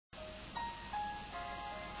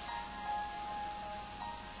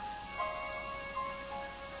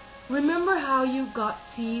Remember how you got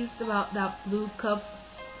teased about that blue cup,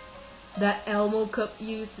 that Elmo cup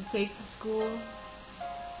you used to take to school?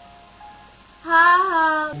 Ha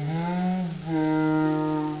ha!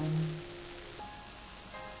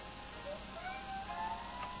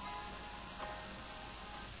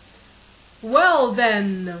 Well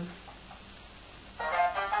then,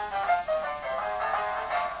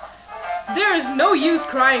 there is no use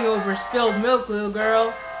crying over spilled milk, little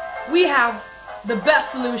girl. We have the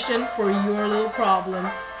best solution for your little problem.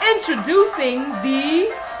 Introducing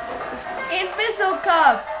the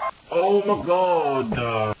Inviso-Cup. Oh my god.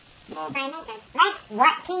 Like,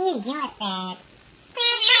 what can you do with it?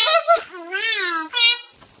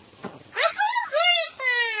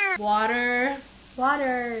 Water.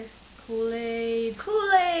 Water. Kool-Aid.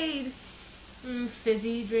 Kool-Aid.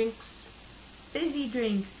 Fizzy drinks. Fizzy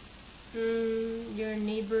drinks. Your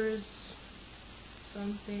neighbor's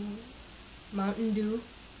something. Mountain Dew.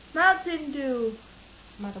 Mountain Dew.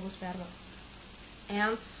 Matapos perro.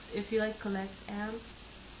 Ants, if you like collect ants.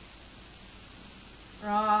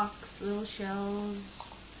 Rocks, little shells.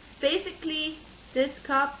 Basically, this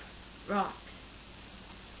cup rocks.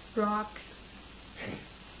 Rocks.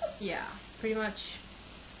 Yeah, pretty much.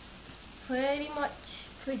 Pretty much.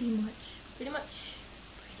 Pretty much. Pretty much.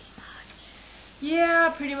 Pretty much. Yeah,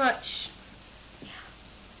 pretty much. Yeah.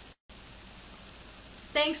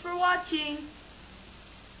 Thanks for watching.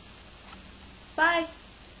 Bye.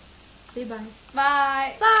 Say bye.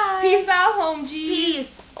 Bye. Bye. Peace out, home G's.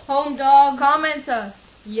 Peace. Home dogs. Comment us.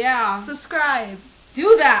 Yeah. Subscribe.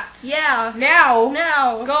 Do that. Yeah. Now.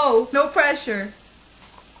 Now. Go. No pressure.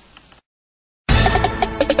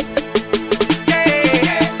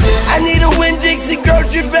 I need a Winn-Dixie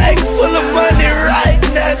grocery bag full of money right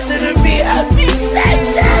now to the VIP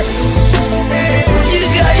section.